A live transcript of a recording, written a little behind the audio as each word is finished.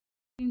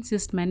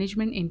Cyst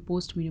management in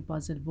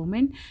postmenopausal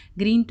women.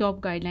 Green Top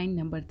Guideline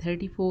number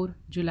 34,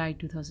 July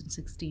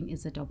 2016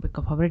 is the topic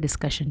of our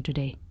discussion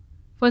today.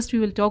 First, we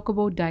will talk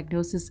about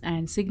diagnosis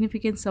and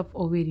significance of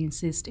ovarian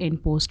cyst in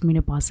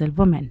postmenopausal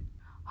women.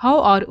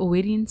 How are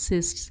ovarian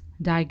cysts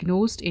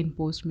diagnosed in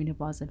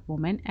postmenopausal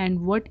women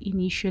and what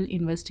initial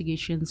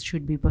investigations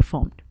should be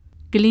performed?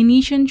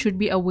 Clinicians should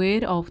be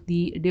aware of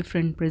the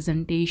different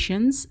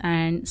presentations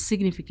and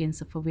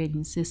significance of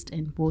ovarian cyst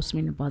in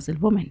postmenopausal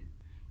women.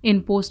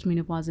 In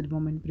postmenopausal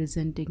women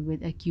presenting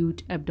with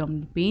acute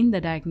abdominal pain, the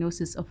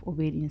diagnosis of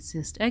ovarian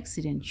cyst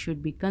accident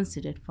should be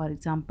considered, for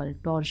example,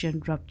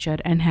 torsion, rupture,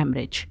 and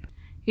hemorrhage.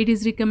 It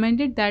is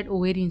recommended that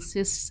ovarian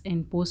cysts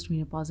in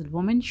postmenopausal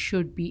women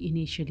should be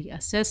initially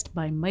assessed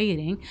by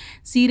measuring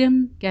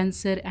serum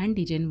cancer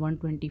antigen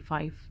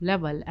 125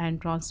 level and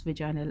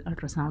transvaginal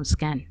ultrasound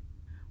scan.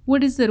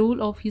 What is the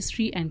role of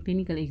history and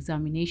clinical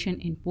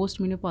examination in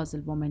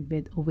postmenopausal women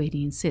with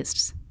ovarian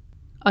cysts?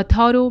 A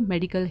thorough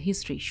medical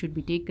history should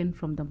be taken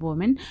from the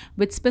woman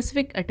with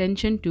specific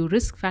attention to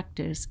risk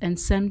factors and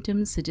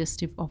symptoms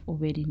suggestive of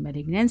ovarian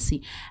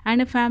malignancy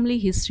and a family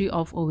history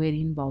of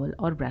ovarian, bowel,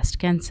 or breast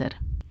cancer.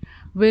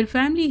 Where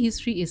family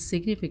history is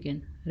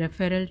significant,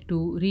 referral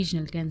to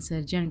regional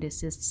cancer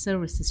geneticist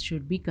services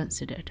should be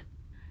considered.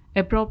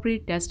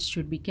 Appropriate tests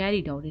should be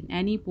carried out in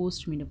any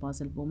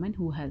postmenopausal woman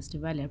who has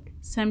developed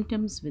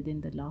symptoms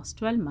within the last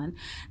 12 months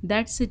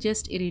that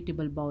suggest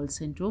irritable bowel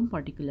syndrome,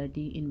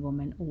 particularly in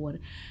women over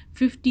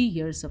 50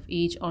 years of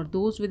age or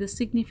those with a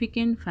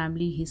significant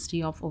family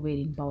history of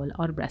ovarian, bowel,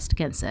 or breast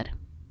cancer.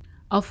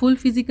 A full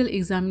physical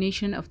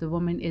examination of the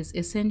woman is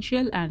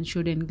essential and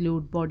should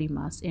include body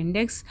mass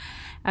index,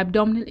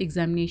 abdominal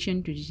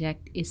examination to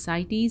detect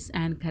ascites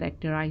and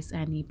characterize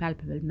any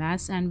palpable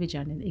mass, and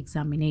vaginal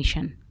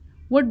examination.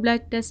 What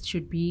blood tests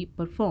should be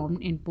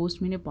performed in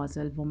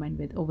postmenopausal women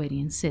with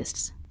ovarian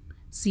cysts?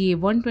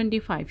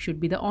 CA-125 should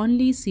be the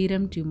only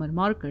serum tumor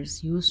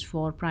markers used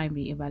for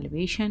primary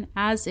evaluation,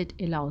 as it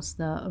allows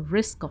the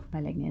risk of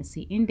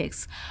malignancy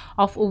index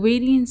of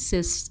ovarian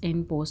cysts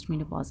in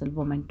postmenopausal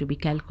women to be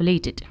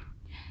calculated.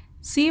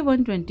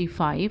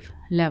 CA-125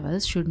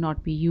 levels should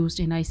not be used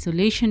in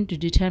isolation to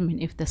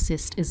determine if the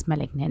cyst is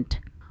malignant.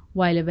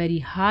 While a very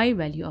high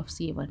value of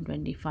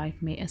CA-125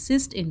 may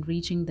assist in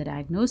reaching the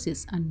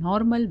diagnosis, a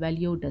normal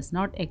value does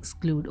not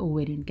exclude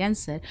ovarian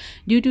cancer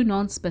due to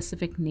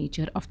non-specific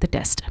nature of the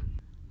test.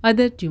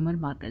 Other tumor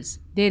markers.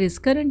 There is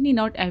currently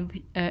not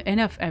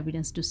enough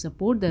evidence to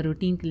support the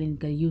routine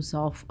clinical use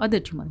of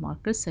other tumor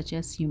markers such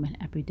as human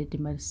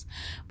epididymis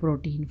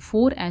protein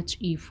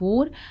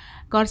 4HE4,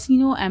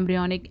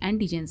 carcinoembryonic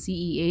antigen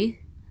CEA,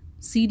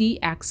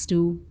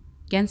 CDX2,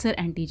 cancer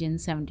antigen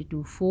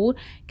 72-4,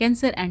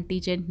 cancer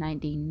antigen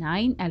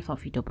 99,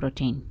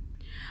 alpha-fetoprotein.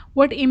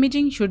 What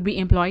imaging should be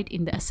employed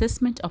in the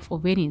assessment of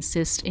ovarian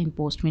cyst in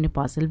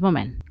postmenopausal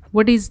women?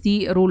 What is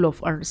the role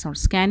of ultrasound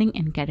scanning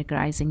in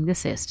categorizing the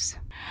cysts?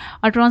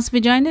 A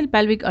transvaginal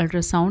pelvic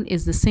ultrasound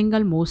is the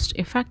single most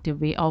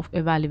effective way of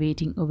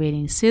evaluating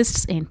ovarian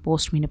cysts in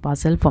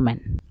postmenopausal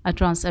women. A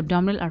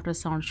transabdominal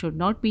ultrasound should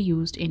not be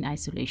used in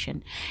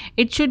isolation.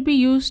 It should be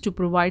used to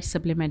provide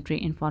supplementary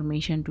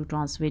information to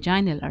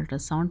transvaginal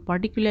ultrasound,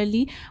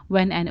 particularly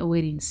when an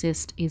ovarian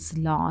cyst is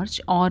large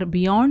or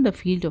beyond the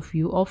field of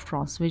view of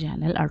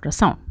transvaginal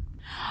ultrasound.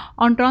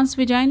 On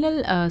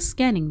transvaginal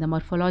scanning, the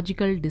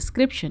morphological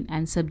description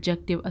and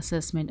subjective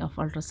assessment of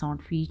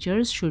ultrasound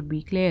features should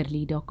be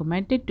clearly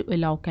documented to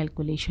allow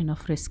calculation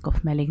of risk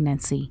of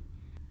malignancy.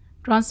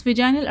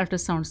 Transvaginal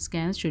ultrasound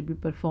scans should be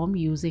performed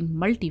using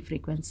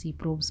multi-frequency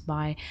probes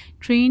by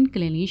trained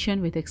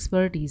clinicians with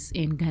expertise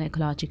in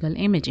gynecological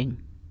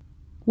imaging.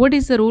 What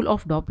is the role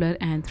of Doppler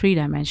and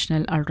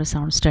three-dimensional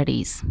ultrasound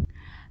studies?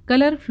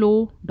 Color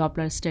flow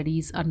Doppler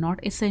studies are not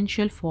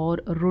essential for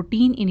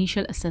routine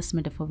initial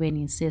assessment of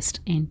ovarian cyst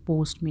in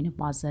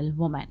postmenopausal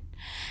women.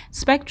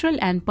 Spectral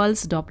and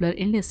pulse Doppler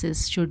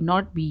indices should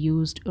not be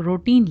used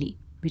routinely,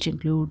 which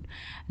include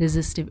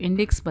resistive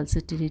index,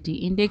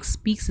 pulsatility index,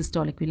 peak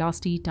systolic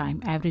velocity,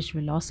 time average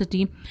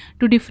velocity,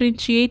 to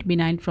differentiate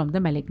benign from the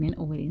malignant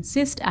ovarian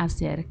cyst, as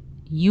their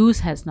use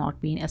has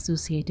not been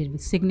associated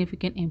with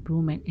significant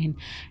improvement in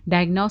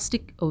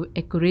diagnostic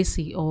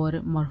accuracy or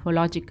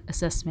morphologic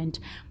assessment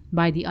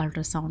by the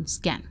ultrasound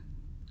scan.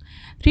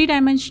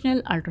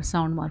 Three-dimensional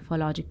ultrasound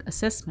morphologic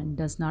assessment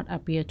does not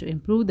appear to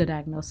improve the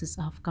diagnosis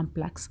of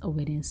complex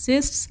ovarian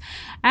cysts,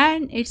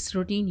 and its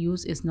routine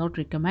use is not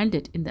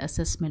recommended in the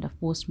assessment of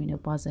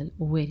postmenopausal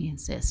ovarian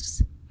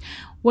cysts.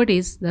 What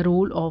is the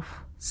role of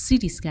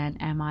CT scan,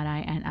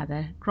 MRI, and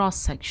other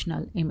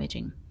cross-sectional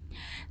imaging?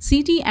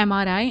 CT,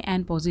 MRI,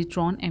 and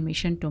positron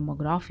emission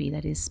tomography,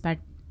 that is PET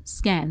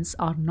scans,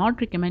 are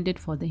not recommended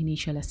for the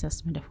initial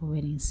assessment of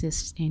ovarian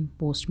cysts in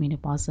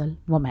postmenopausal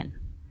women.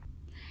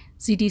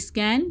 CT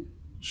scan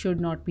should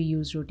not be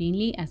used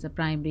routinely as a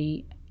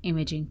primary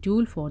imaging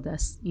tool for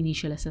the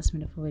initial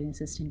assessment of ovarian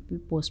cysts in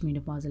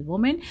postmenopausal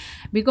women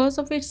because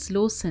of its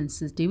low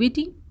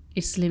sensitivity,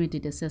 its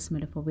limited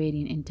assessment of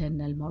ovarian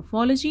internal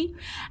morphology,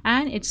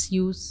 and its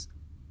use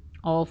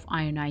of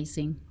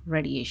ionizing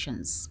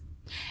radiations.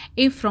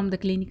 If from the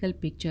clinical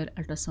picture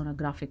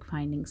ultrasonographic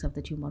findings of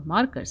the tumor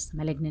markers,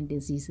 malignant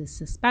disease is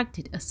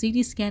suspected, a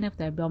CT scan of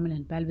the abdomen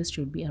and pelvis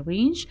should be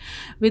arranged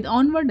with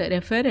onward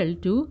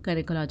referral to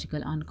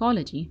gynaecological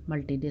oncology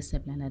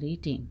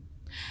multidisciplinary team.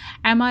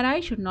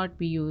 MRI should not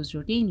be used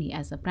routinely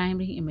as a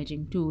primary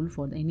imaging tool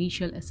for the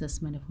initial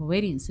assessment of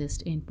ovarian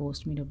cyst in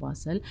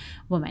postmenopausal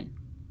women.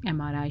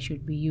 MRI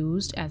should be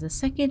used as a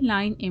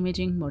second-line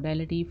imaging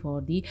modality for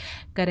the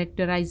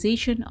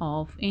characterization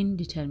of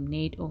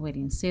indeterminate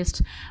ovarian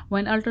cysts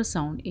when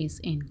ultrasound is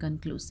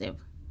inconclusive.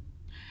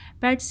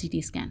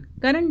 PET-CT scan.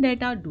 Current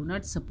data do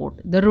not support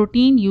the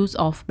routine use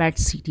of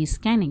PET-CT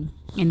scanning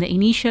in the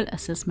initial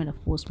assessment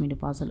of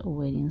postmenopausal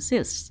ovarian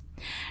cysts.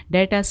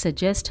 Data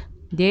suggest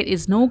there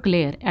is no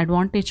clear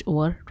advantage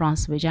over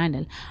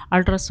transvaginal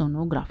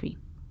ultrasonography,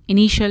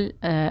 initial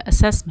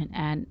assessment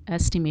and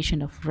estimation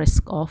of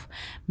risk of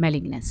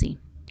malignancy.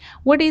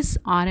 What is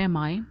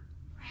RMI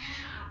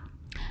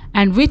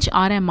and which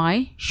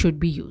RMI should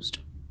be used?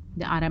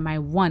 The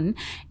RMI-1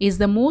 is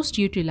the most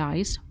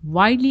utilized,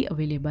 widely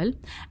available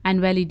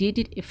and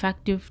validated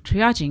effective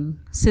triaging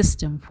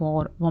system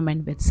for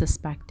women with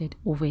suspected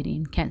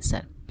ovarian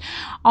cancer.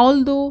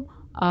 Although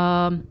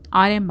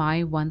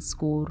RMI-1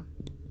 score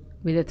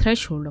with a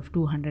threshold of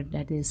 200,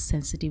 that is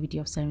sensitivity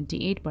of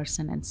 78%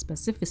 and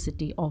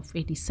specificity of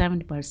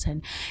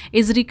 87%,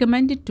 is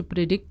recommended to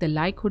predict the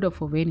likelihood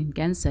of ovarian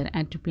cancer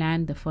and to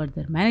plan the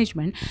further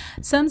management.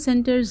 Some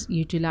centers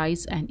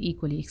utilize an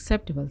equally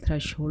acceptable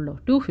threshold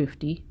of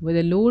 250 with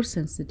a lower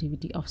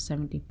sensitivity of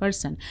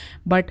 70%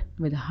 but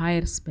with a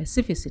higher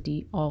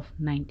specificity of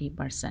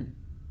 90%.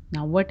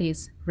 Now, what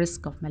is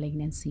risk of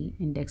malignancy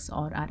index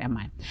or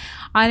RMI?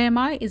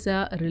 RMI is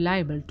a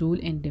reliable tool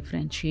in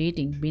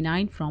differentiating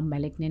benign from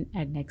malignant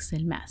adnexal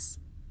cell mass.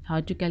 How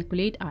to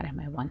calculate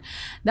RMI-1?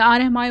 The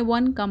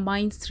RMI-1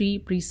 combines three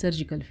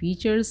pre-surgical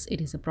features. It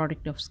is a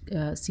product of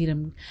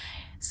serum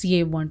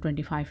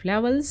CA-125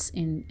 levels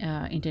in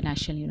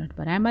international unit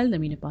per ml, the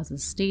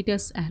menopausal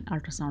status, and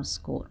ultrasound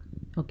score.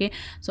 Okay,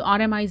 so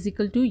RMI is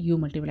equal to U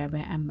multiplied by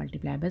M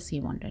multiplied by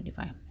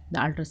CA-125. The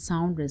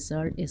ultrasound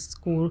result is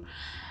score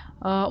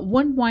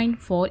 1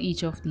 point for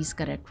each of these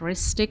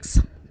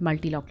characteristics: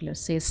 multilocular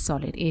cysts,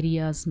 solid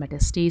areas,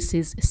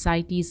 metastasis,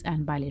 ascites,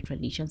 and bilateral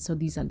lesions. So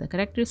these are the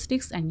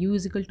characteristics, and U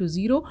is equal to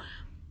 0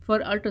 for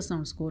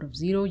ultrasound score of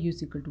 0, U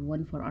is equal to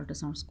 1 for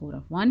ultrasound score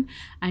of 1,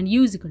 and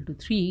U is equal to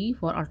 3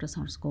 for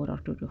ultrasound score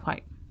of 2 to 5.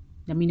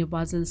 The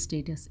menopausal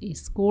status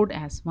is scored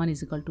as 1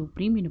 is equal to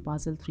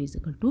premenopausal, 3 is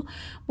equal to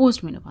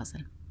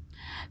postmenopausal.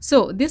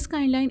 So this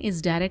guideline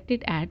is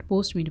directed at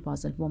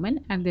postmenopausal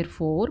women, and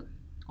therefore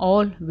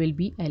all will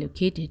be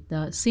allocated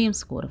the same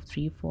score of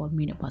 3 for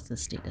menopausal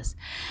status.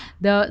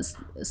 The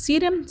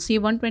serum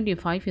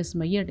CA-125 is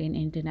measured in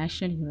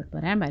international unit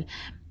per ml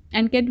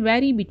and can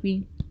vary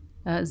between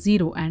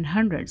 0 and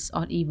hundreds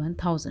or even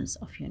thousands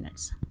of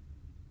units.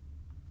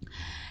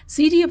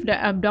 CT of the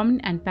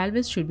abdomen and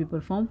pelvis should be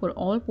performed for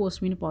all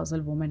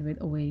postmenopausal women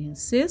with ovarian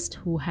cyst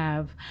who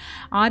have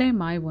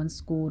RMI-1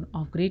 score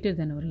of greater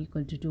than or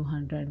equal to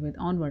 200 with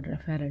onward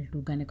referral to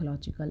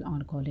gynaecological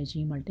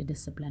oncology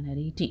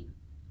multidisciplinary team.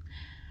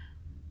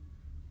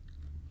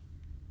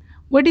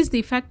 What is the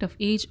effect of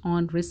age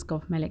on risk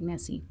of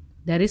malignancy?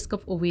 The risk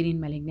of ovarian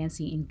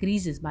malignancy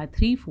increases by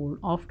threefold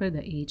after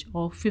the age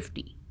of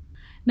 50.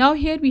 Now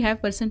here we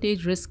have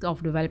percentage risk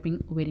of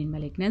developing ovarian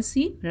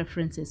malignancy.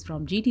 References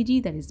from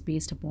GTG, that is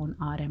based upon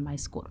RMI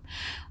score.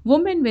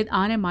 Women with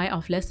RMI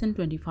of less than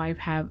 25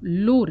 have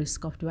low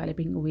risk of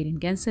developing ovarian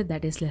cancer,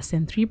 that is less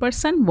than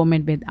 3%.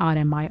 Women with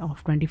RMI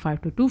of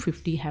 25 to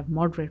 250 have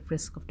moderate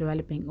risk of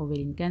developing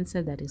ovarian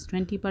cancer, that is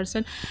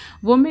 20%.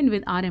 Women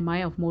with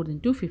RMI of more than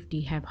 250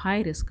 have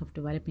high risk of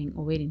developing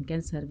ovarian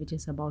cancer, which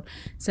is about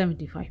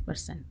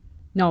 75%.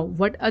 Now,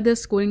 what other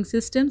scoring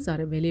systems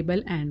are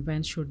available and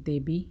when should they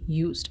be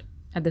used?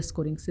 Other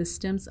scoring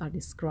systems are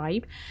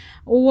described.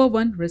 Over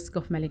one risk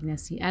of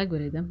malignancy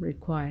algorithm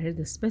require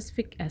the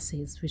specific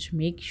assays which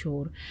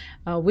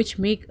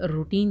make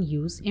routine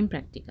use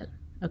impractical.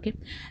 Okay,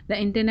 the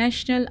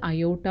International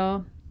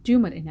IOTA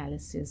tumor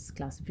analysis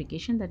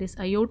classification, that is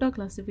IOTA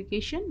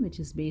classification, which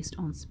is based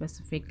on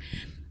specific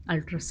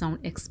ultrasound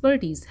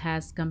expertise,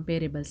 has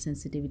comparable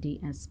sensitivity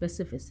and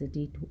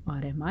specificity to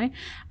RMI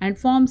and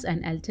forms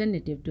an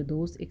alternative to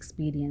those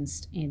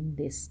experienced in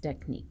this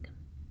technique.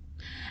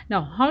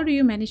 Now, how do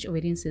you manage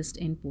ovarian cyst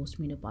in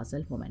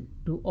postmenopausal women?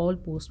 Do all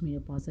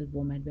postmenopausal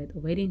women with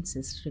ovarian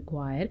cyst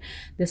require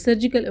the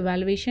surgical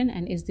evaluation,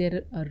 and is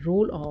there a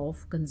role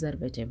of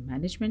conservative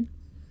management?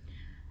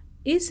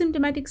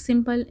 Asymptomatic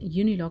simple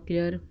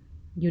unilateral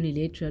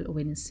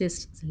ovarian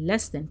cysts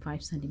less than 5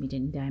 cm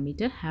in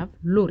diameter have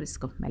low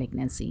risk of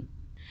malignancy.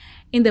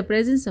 In the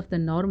presence of the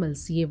normal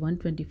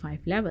CA-125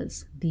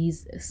 levels,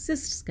 these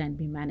cysts can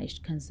be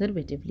managed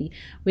conservatively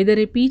with a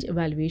repeat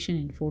evaluation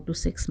in 4 to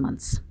 6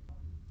 months.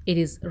 It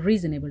is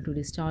reasonable to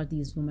discharge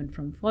these women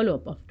from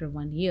follow-up after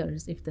 1 year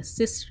if the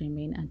cysts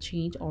remain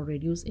unchanged or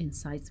reduce in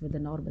size with the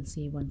normal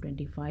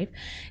CA-125,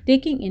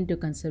 taking into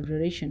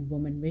consideration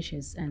women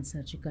wishes and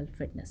surgical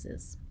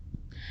fitnesses.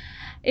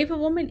 If a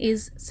woman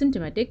is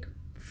symptomatic,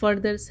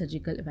 further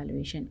surgical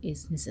evaluation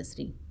is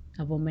necessary.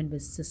 A woman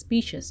with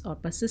suspicious or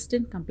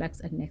persistent complex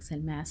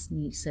adnexal mass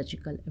needs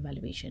surgical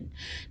evaluation.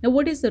 Now,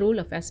 what is the role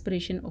of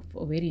aspiration of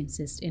ovarian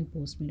cyst in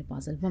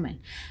postmenopausal women?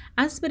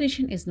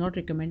 Aspiration is not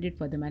recommended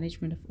for the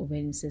management of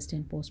ovarian cyst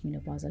in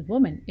postmenopausal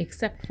women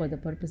except for the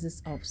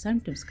purposes of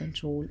symptoms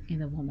control in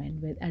the women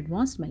with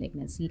advanced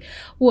malignancy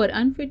who are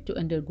unfit to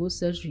undergo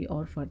surgery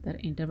or further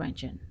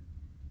intervention.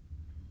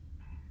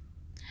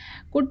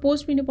 Could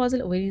postmenopausal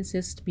ovarian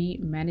cyst be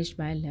managed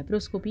by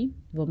laparoscopy?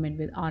 Women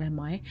with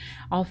RMI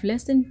of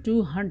less than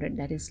 200,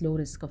 that is low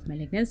risk of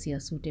malignancy, are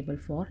suitable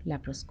for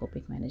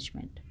laparoscopic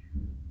management.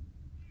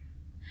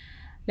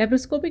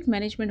 Laparoscopic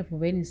management of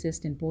ovarian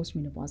cyst in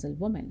postmenopausal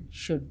women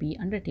should be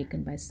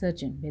undertaken by a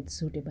surgeon with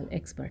suitable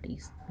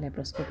expertise.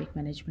 Laparoscopic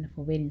management of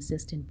ovarian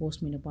cyst in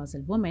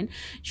postmenopausal women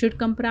should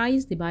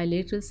comprise the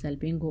bilateral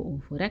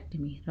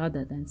salpingo-oophorectomy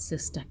rather than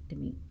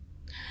cystectomy.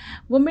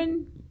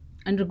 Women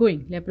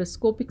undergoing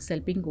laparoscopic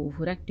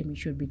salpingo-oophorectomy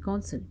should be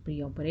counseled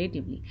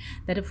preoperatively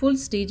that a full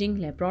staging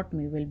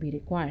laparotomy will be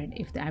required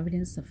if the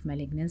evidence of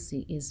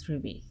malignancy is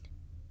revealed.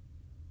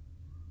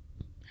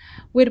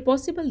 Where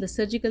possible, the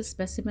surgical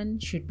specimen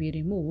should be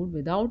removed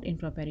without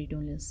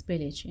intraperitoneal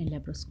spillage in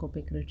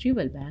laparoscopic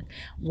retrieval bag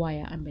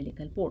via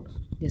umbilical port.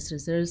 This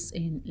results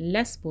in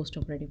less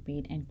postoperative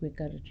pain and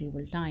quicker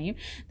retrieval time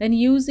than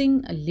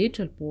using a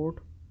lateral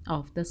port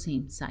of the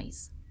same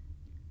size.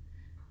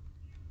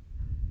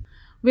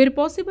 Where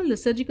possible, the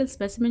surgical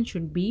specimen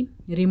should be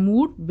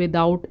removed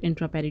without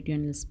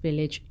intraperitoneal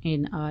spillage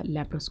in a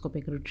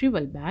laparoscopic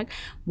retrieval bag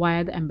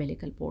via the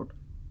umbilical port,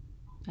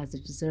 as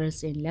it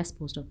results in less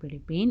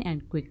postoperative pain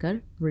and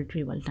quicker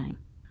retrieval time.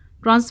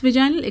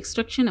 Transvaginal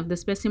extraction of the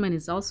specimen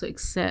is also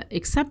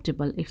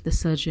acceptable if the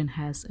surgeon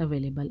has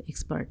available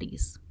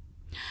expertise.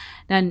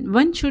 Then,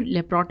 when should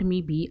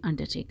laparotomy be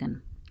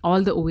undertaken?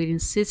 All the ovarian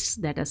cysts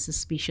that are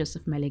suspicious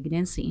of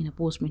malignancy in a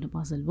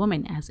postmenopausal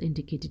woman, as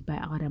indicated by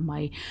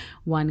RMI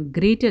 1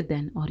 greater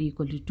than or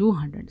equal to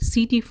 200,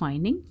 CT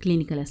finding,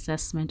 clinical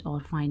assessment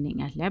or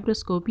finding at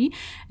laparoscopy,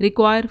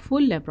 require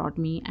full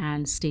laparotomy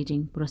and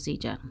staging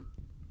procedure.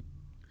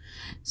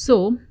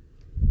 So,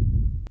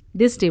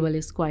 this table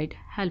is quite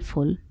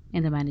helpful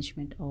in the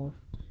management of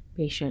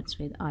patients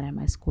with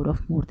RMI score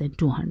of more than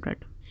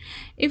 200.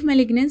 If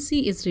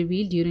malignancy is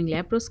revealed during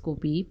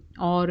laparoscopy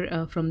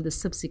or from the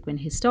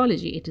subsequent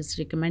histology, it is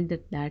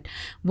recommended that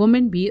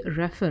women be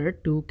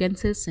referred to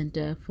cancer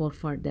center for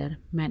further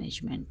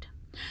management.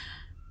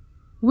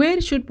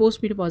 Where should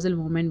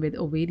postmenopausal women with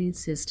ovarian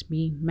cyst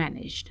be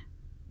managed?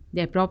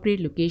 The appropriate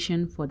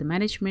location for the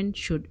management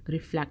should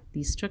reflect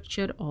the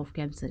structure of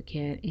cancer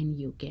care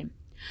in UK.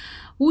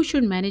 Who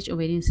should manage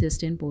ovarian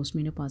cyst in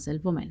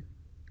postmenopausal women?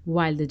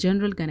 While the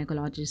general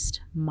gynecologist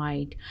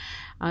might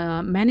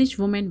manage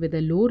women with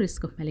a low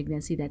risk of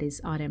malignancy, that is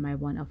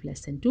RMI1 of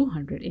less than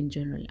 200 in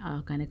general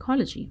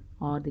gynaecology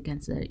or the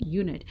cancer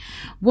unit,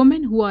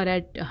 women who are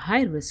at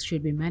high risk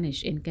should be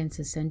managed in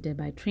cancer center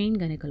by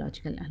trained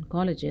gynecological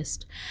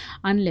oncologist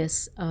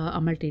unless a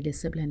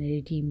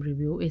multidisciplinary team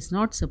review is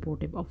not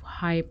supportive of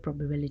high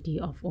probability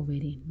of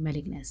ovarian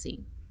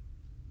malignancy.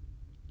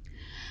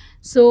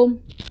 So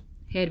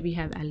here we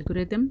have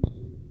algorithm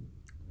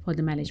for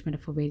the management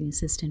of ovarian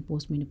cyst in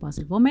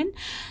postmenopausal women.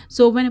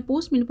 So when a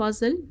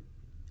postmenopausal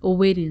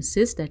ovarian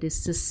cyst, that is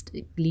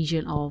cystic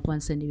lesion of 1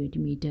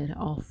 centimeter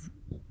or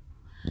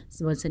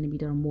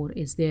more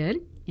is there,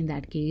 in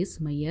that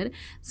case measure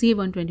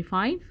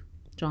CA125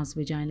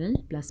 transvaginal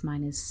plus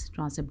minus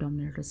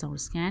transabdominal ultrasound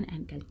scan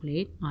and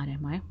calculate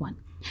RMI1.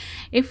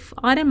 If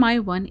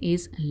RMI1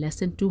 is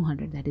less than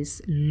 200, that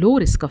is low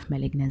risk of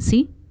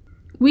malignancy,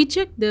 we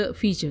check the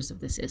features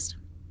of the cyst.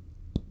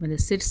 When the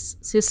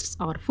cysts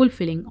are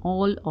fulfilling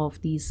all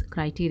of these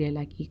criteria,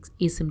 like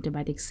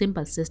asymptomatic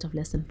simple cyst of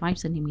less than 5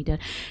 centimeter,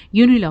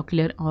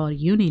 unilocular or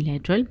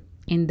unilateral,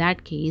 in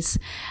that case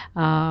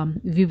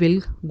we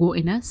will go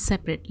in a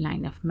separate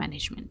line of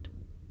management.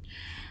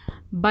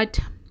 But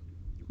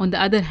on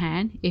the other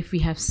hand, if we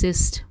have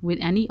cyst with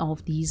any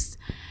of these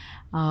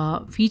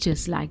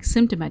features like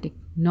symptomatic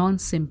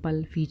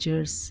non-simple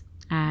features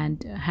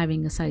and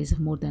having a size of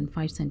more than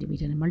 5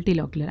 centimeter and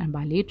multilocular and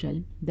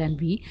bilateral, then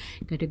we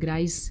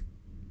categorize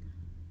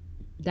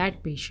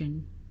that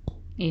patient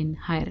in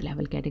higher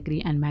level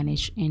category and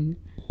manage in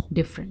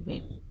different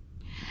way.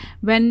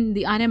 When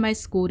the RMI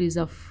score is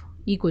of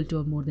equal to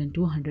or more than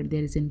 200,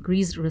 there is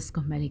increased risk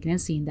of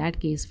malignancy. In that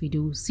case, we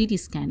do CT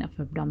scan of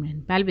abdomen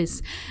and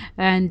pelvis,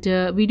 and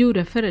we do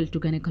referral to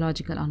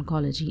gynecological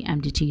oncology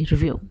MDT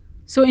review.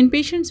 So in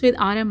patients with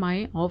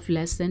RMI of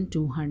less than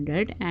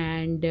 200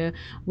 and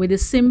with a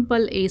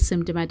simple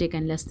asymptomatic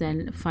and less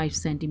than 5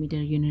 centimeter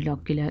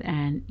unilocular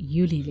and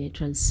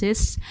unilateral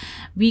cysts,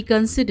 we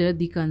consider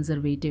the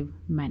conservative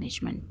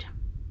management.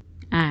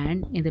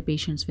 And in the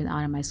patients with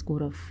RMI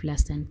score of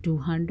less than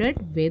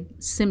 200 with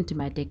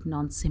symptomatic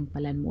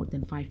non-simple and more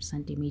than 5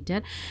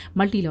 centimeter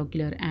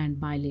multilocular and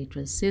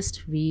bilateral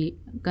cyst, we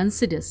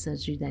consider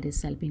surgery, that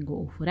is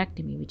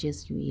salpingo-oophorectomy, which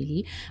is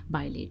usually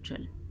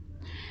bilateral.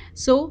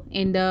 So,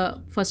 in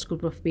the first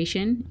group of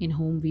patients in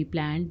whom we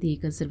planned the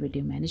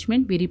conservative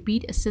management, we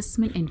repeat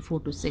assessment in 4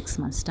 to 6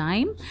 months'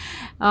 time.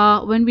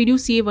 When we do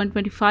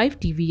CA125,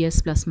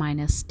 TVS plus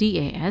minus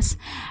TAS,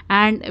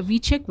 and we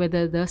check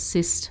whether the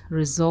cyst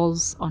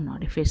resolves or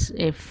not. If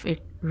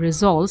it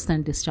resolves,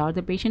 then discharge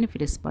the patient. If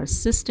it is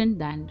persistent,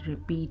 then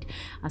repeat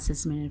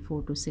assessment in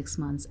 4 to 6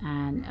 months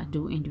and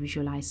do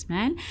individualized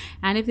plan.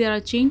 And if there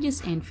are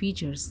changes in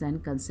features, then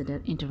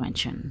consider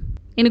intervention.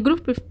 In a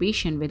group of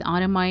patients with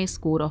RMI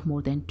score of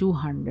more than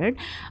 200,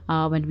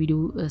 when we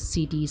do a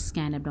CT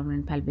scan, abdominal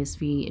and pelvis,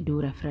 we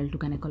do referral to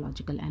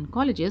gynecological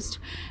oncologist.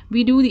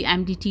 We do the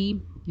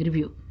MDT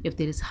review. If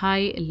there is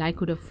high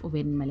likelihood of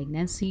ovarian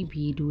malignancy,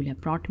 we do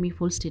laparotomy,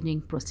 full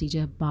staging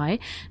procedure by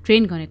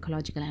trained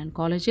gynecological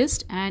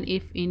oncologist. And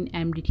if in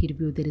MDT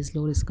review there is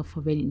low risk of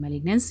ovarian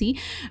malignancy,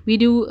 we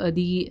do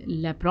the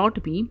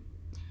laparotomy,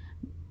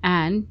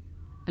 and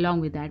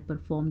along with that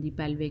perform the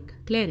pelvic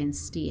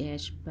clearance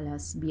TH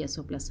plus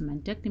BSO plus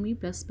cementectomy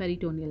plus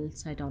peritoneal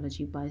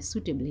cytology by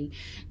suitably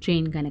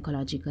trained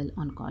gynecological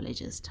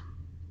oncologist.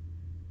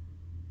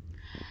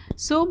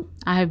 So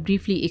I have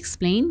briefly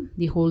explained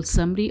the whole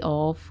summary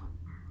of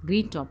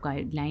Green Top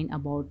guideline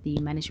about the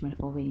management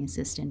of ovarian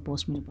cyst in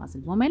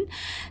postmenopausal women.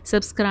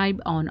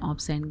 Subscribe on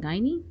Obs and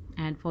Gynae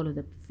and follow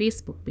the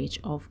Facebook page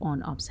of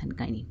On Obs and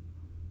Gynae.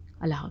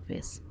 Allah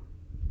Hafiz.